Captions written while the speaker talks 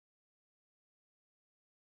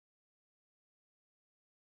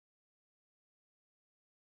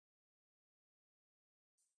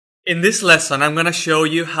In this lesson, I'm going to show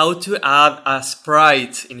you how to add a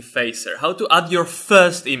sprite in Phaser, how to add your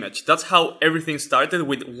first image. That's how everything started,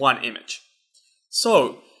 with one image.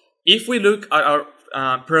 So, if we look at our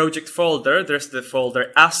project folder, there's the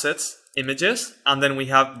folder assets, images, and then we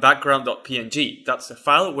have background.png. That's the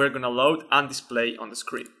file we're going to load and display on the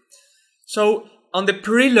screen. So, on the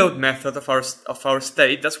preload method of our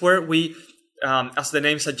state, that's where we, as the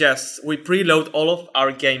name suggests, we preload all of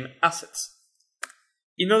our game assets.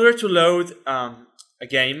 In order to load a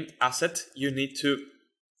game asset, you need to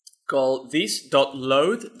call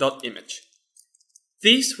this.load.image.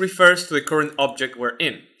 This refers to the current object we're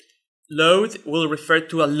in. Load will refer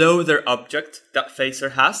to a loader object that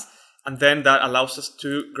Phaser has, and then that allows us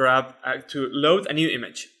to load a new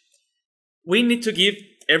image. We need to give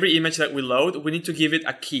every image that we load, we need to give it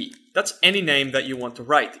a key. That's any name that you want to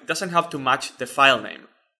write. It doesn't have to match the file name.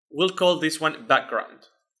 We'll call this one background.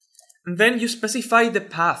 And then you specify the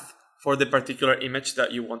path for the particular image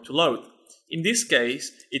that you want to load. In this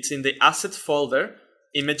case, it's in the assets folder,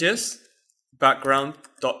 images,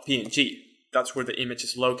 background.png. That's where the image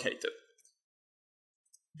is located.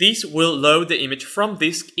 This will load the image from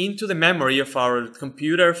disk into the memory of our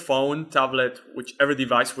computer, phone, tablet, whichever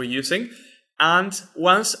device we're using. And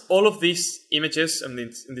once all of these images, and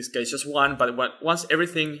in this case just one, but once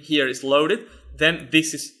everything here is loaded, then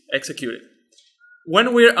this is executed.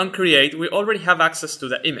 When we're on create, we already have access to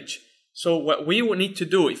the image. So what we will need to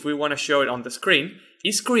do if we want to show it on the screen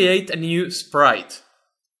is create a new sprite.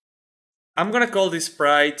 I'm going to call this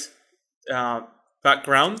sprite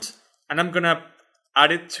background, and I'm going to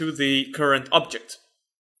add it to the current object.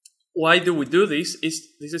 Why do we do this?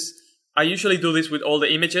 I usually do this with all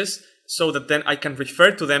the images so that then I can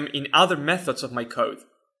refer to them in other methods of my code.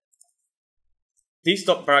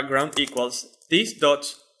 This.background equals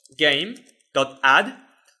this.game.add.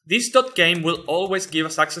 This.game will always give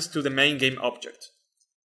us access to the main game object.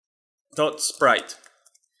 .sprite.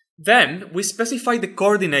 Then we specify the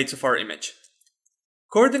coordinates of our image.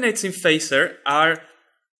 Coordinates in Phaser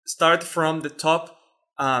start from the top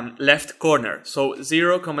left corner. So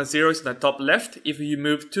 0, 0 is the top left. If you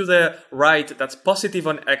move to the right, that's positive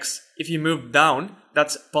on X. If you move down,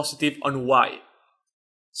 that's positive on Y.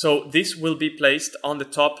 So this will be placed on the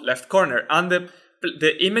top left corner, and the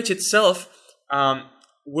image itself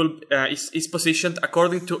is positioned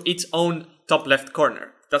according to its own top left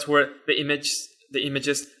corner. That's where the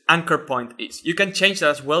image's anchor point is. You can change that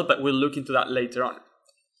as well, but we'll look into that later on.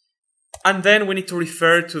 And then we need to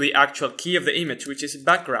refer to the actual key of the image, which is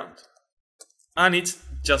background. And it's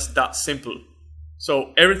just that simple.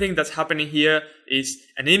 So everything that's happening here is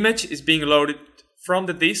an image is being loaded from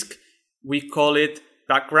the disk. We call it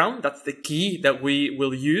background. That's the key that we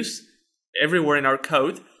will use everywhere in our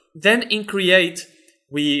code. Then in create,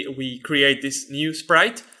 we create this new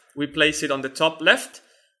sprite. We place it on the top left,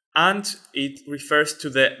 and it refers to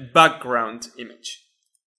the background image.